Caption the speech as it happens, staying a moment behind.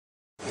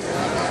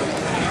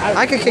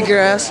I could kick your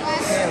ass. You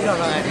don't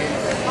know that, dude.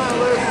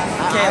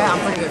 Okay, I'm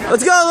pretty good.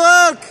 Let's go,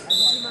 Luke!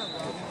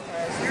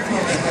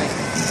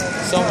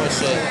 So much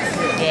shit.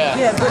 Yeah.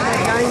 Yeah, but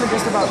not even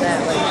just about that.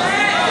 Like,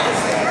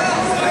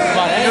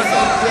 About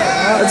anything.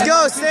 yeah. Let's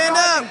go, stand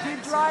up!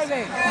 Keep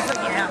driving. He's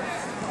like, yeah.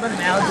 I'm an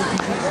analogy.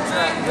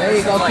 There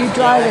you go, keep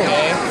driving.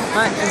 Okay.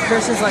 And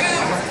Chris is like,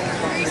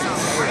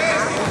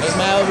 This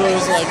Malibu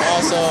is like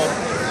also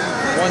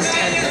 1/10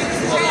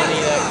 of the money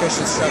that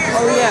Christian's truck is.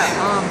 oh yeah,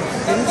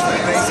 didn't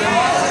you race him?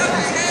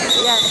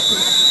 Yeah,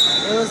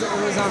 it was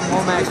on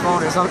Womack's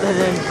phone or something,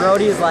 and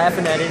Brody is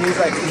laughing at it, and he's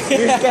like,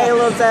 here's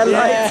Caleb's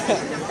headlights,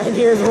 and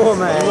here's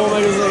Womack. And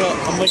Womack is like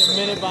I'm like a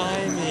minute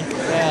behind me.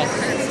 Yeah.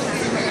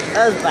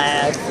 That was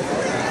bad.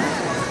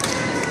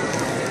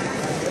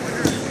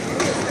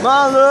 Come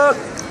on, Luke!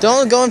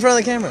 Don't go in front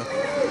of the camera.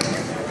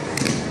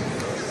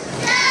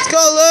 Let's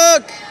go,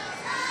 Luke!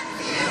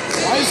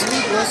 Why is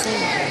Luke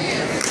wrestling?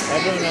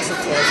 Everyone wrestled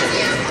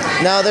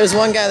twice. No, there's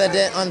one guy that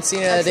didn't on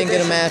senior that didn't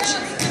get a match.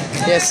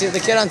 Yeah, see, the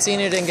kid on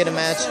senior didn't get a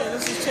match.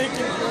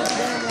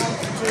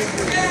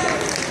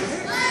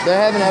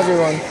 They're having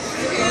everyone.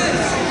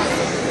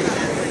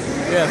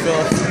 Yeah, Phil.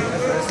 I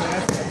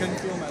couldn't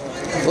feel my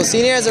leg. Well,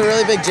 senior has a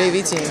really big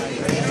JV team.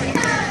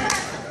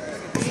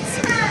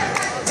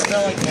 I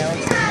felt like now.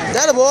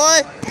 That a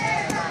boy!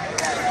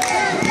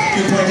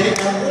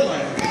 2.8 number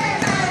 11.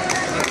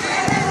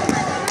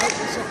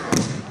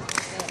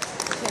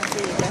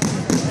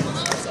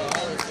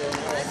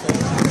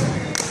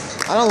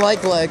 I don't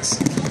like legs.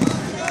 Look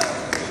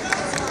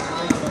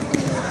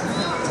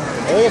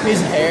at a piece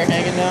of hair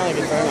hanging down like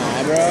in front of my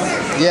eyebrow.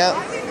 Yep.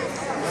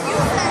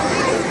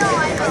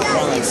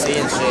 I'm like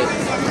seeing shit.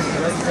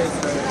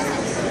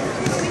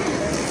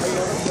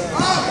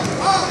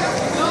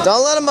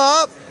 Don't let him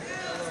up.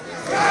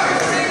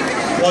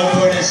 1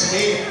 point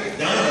escape.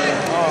 Donovan.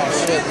 Oh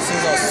shit, this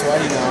thing's all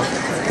sweaty now.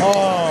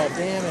 Oh,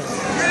 damn it.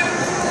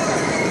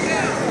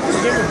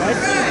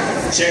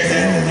 Check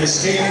that.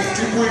 Escape.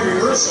 2-point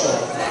reversal.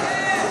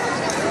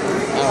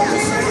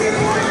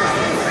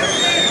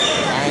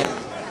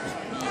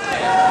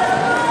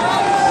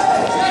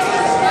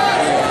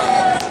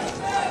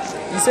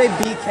 You say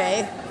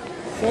BK?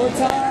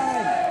 Showtime!